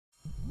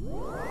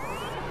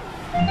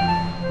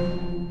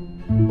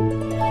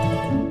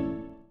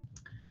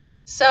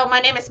So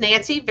my name is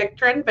Nancy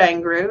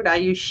Victorin-Vangerud. I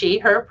use she,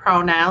 her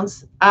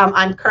pronouns.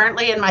 I'm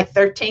currently in my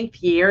 13th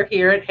year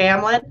here at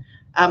Hamline.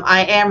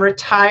 I am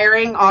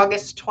retiring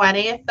August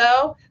 20th,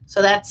 though,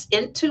 so that's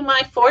into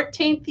my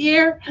 14th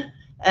year.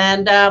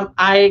 And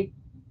I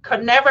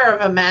could never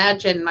have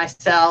imagined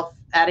myself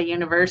at a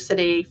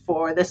university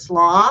for this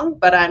long,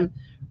 but I'm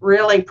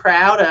really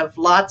proud of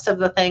lots of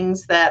the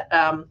things that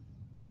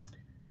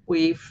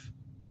we've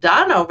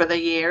done over the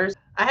years.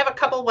 I have a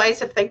couple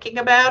ways of thinking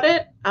about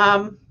it.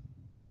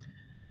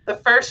 The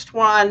first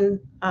one,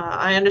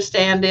 I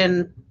understand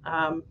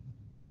I'm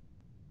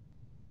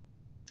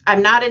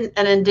not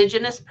an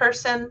indigenous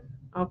person,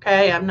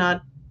 okay? I'm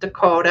not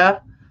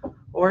Dakota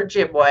or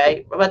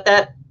Ojibwe,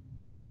 but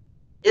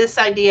this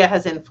idea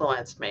has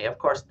influenced me, of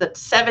course, the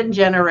 7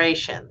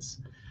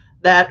 generations,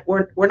 that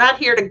we're not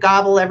here to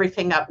gobble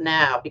everything up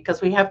now, because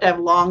we have to have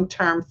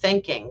long-term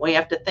thinking. We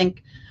have to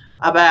think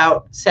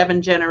about 7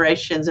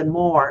 generations and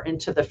more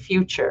into the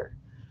future.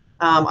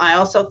 I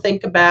also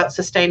think about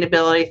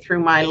sustainability through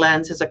my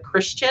lens as a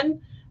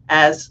Christian,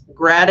 as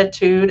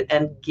gratitude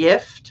and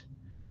gift,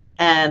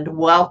 and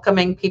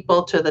welcoming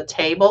people to the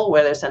table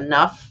where there's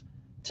enough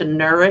to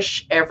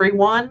nourish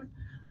everyone.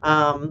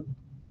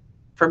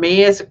 For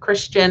me as a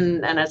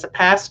Christian and as a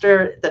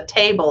pastor, the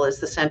table is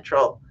the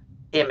central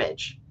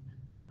image.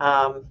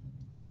 And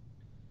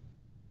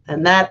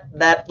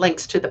that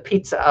links to the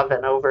pizza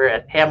oven over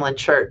at Hamline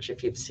Church,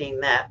 if you've seen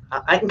that.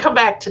 I can come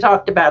back to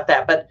talk about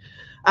that, but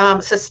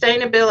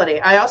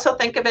sustainability. I also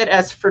think of it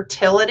as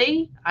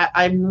fertility.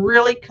 I'm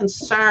really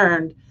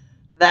concerned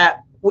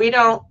that we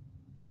don't,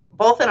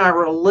 both in our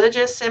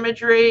religious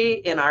imagery,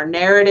 in our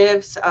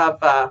narratives of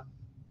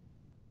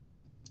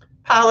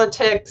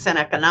politics and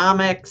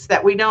economics,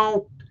 that we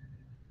don't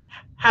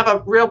have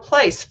a real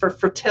place for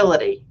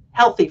fertility,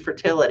 healthy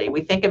fertility.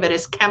 We think of it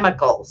as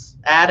chemicals,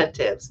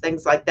 additives,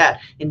 things like that,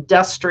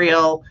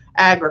 industrial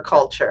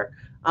agriculture,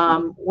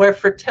 where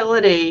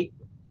fertility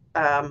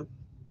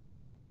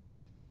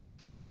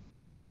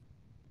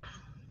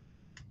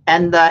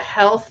and the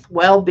health,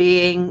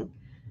 well-being,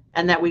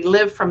 and that we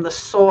live from the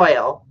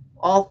soil,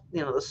 all,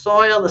 the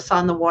soil, the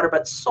sun, the water,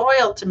 but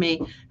soil to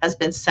me has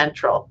been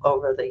central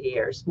over the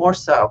years, more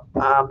so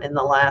in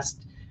the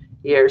last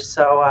years.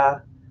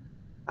 So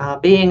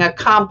being a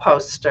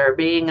composter,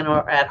 being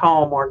at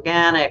home,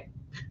 organic,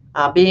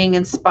 being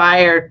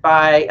inspired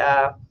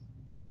by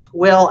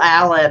Will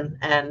Allen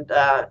and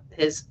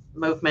his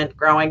movement,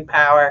 Growing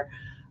Power,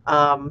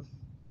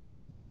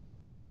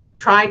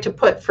 trying to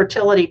put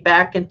fertility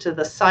back into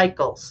the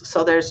cycles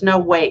so there's no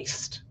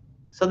waste.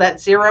 So that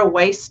zero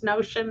waste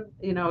notion,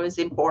 is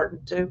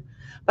important too.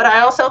 But I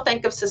also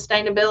think of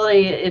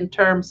sustainability in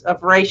terms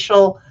of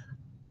racial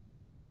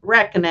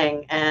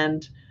reckoning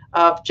and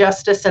of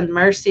justice and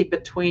mercy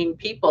between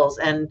peoples,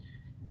 and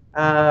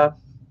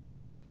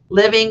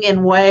living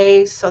in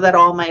ways so that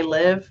all may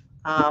live.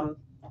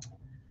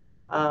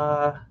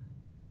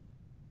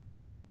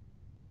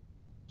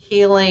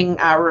 Healing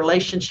our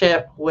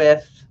relationship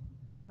with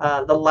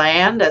the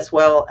land, as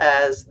well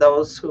as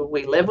those who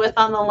we live with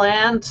on the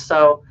land.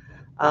 So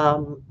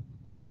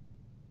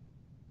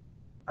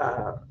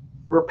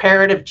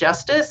reparative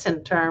justice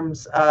in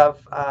terms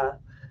of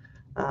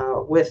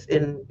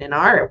in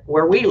our,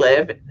 where we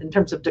live, in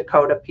terms of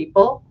Dakota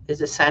people,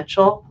 is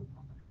essential.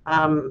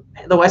 The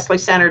Wesley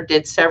Center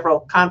did several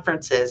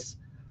conferences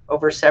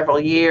over several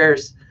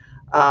years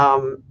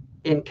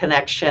in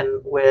connection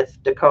with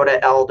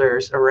Dakota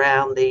elders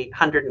around the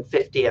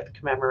 150th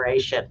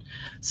commemoration.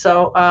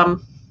 So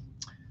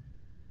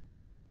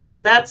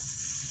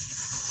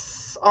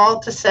that's all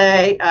to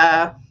say.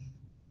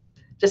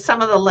 Just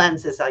some of the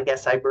lenses, I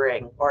guess, I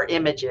bring, or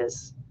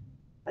images.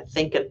 I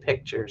think in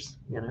pictures,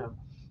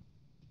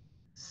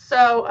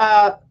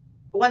 So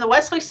when the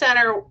Wesley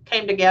Center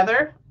came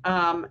together,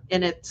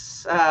 when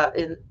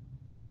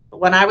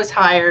I was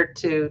hired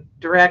to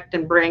direct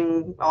and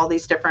bring all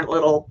these different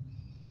little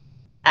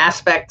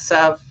aspects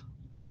of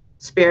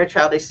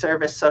spirituality,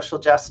 service, social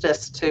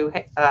justice to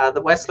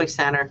the Wesley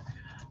Center,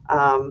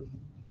 and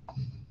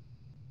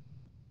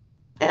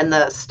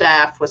the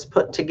staff was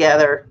put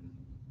together.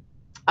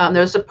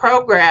 There was a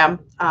program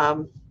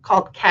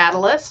called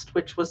Catalyst,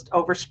 which was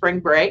over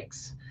spring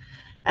breaks.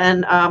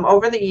 And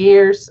over the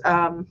years,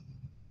 now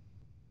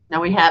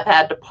we have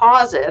had to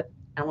pause it,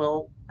 and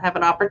we'll have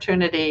an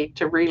opportunity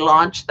to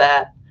relaunch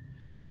that.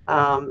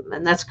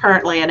 And that's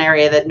currently an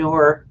area that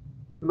Noor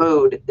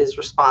Mood is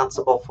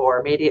responsible for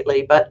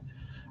immediately. But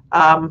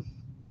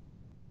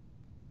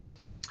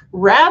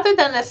rather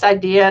than this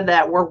idea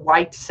that we're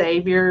white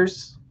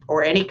saviors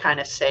or any kind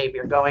of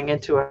savior going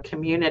into a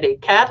community,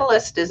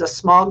 Catalyst is a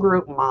small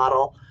group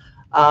model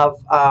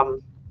of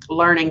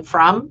learning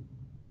from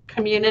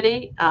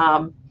community,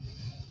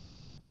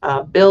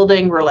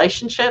 building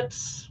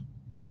relationships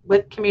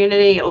with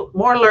community,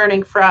 more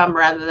learning from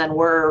rather than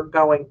we're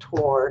going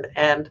toward.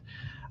 And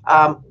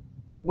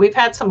we've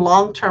had some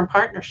long-term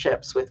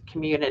partnerships with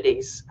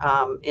communities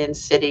in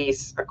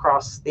cities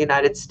across the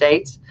United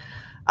States.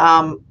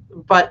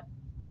 But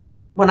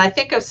when I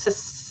think of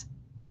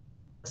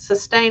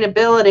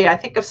sustainability, I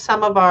think of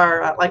some of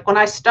our, like when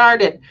I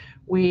started,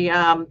 we,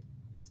 and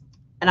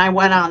I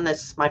went on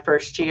this my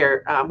first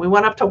year, we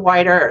went up to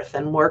White Earth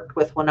and worked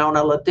with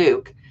Winona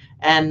LaDuke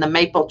and the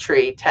maple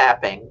tree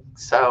tapping.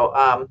 So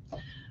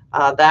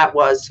that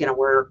was,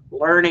 we're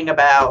learning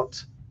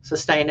about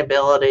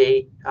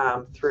sustainability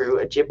through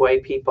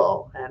Ojibwe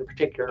people, and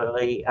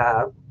particularly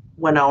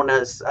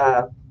Winona's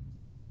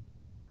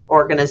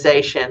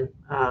organization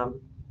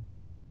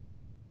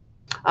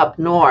up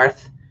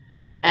north.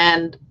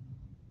 And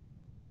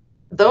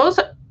those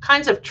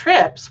kinds of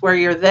trips where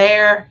you're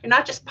there, you're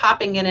not just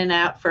popping in and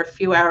out for a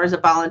few hours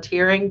of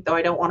volunteering, though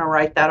I don't want to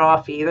write that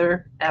off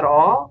either at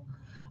all.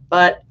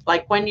 But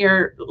like when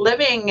you're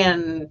living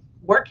and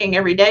working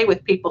every day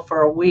with people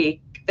for a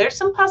week, there's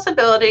some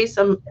possibilities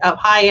of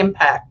high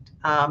impact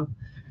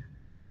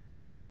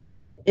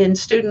in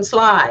students'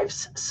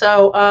 lives.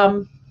 So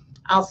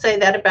I'll say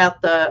that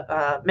about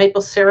the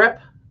maple syrup,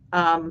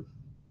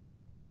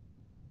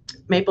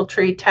 maple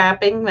tree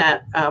tapping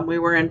that we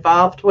were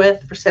involved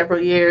with for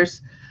several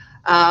years.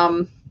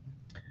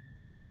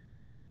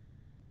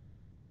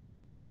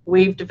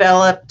 We've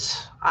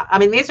developed, I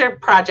mean, these are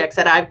projects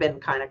that I've been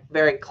kind of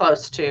very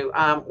close to.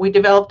 We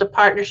developed a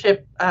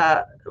partnership.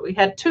 We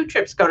had 2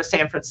 trips go to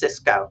San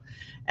Francisco,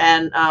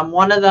 and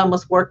one of them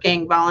was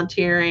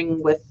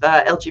volunteering with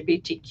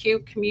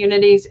LGBTQ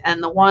communities,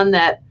 and the one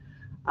that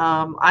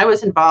I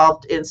was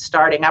involved in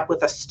starting up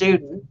with a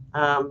student.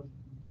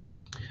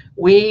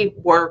 We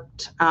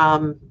worked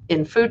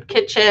in food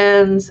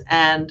kitchens,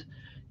 and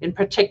in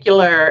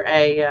particular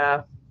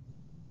a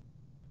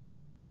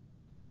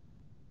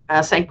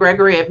St.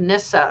 Gregory of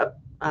Nyssa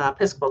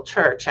Episcopal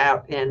Church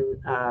out in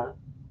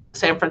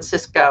San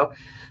Francisco.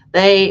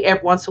 They,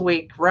 once a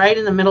week, right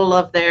in the middle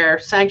of their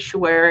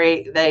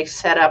sanctuary, they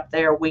set up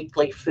their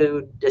weekly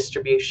food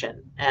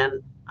distribution.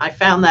 And I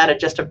found that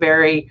just a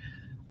very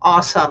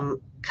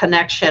awesome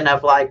connection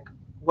of like,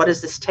 what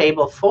is this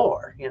table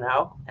for,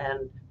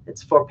 And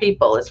it's for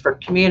people, it's for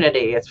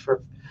community, it's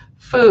for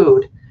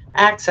food,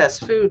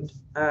 food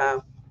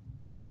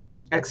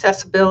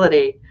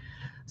accessibility.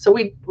 So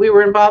we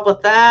were involved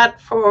with that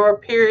for a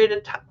period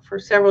of time, for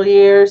several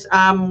years.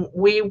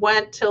 We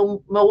went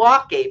to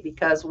Milwaukee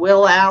because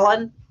Will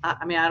Allen,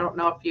 I mean, I don't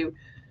know if you,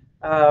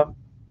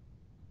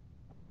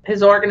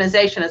 his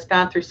organization has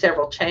gone through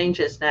several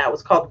changes now. It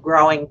was called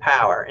Growing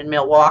Power in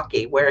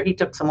Milwaukee, where he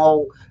took some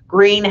old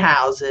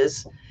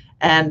greenhouses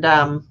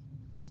and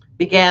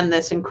began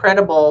this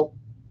incredible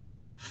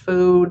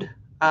food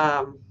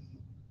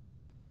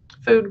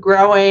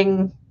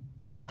growing,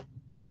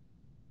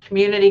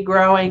 community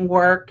growing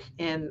work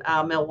in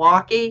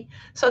Milwaukee.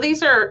 So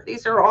these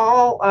are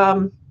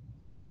all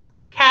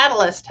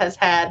Catalyst has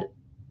had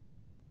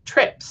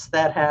trips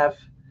that have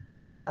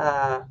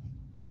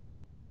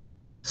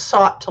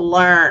sought to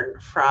learn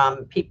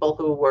from people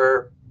who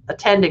were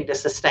attending to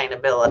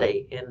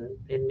sustainability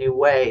in new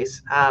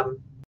ways.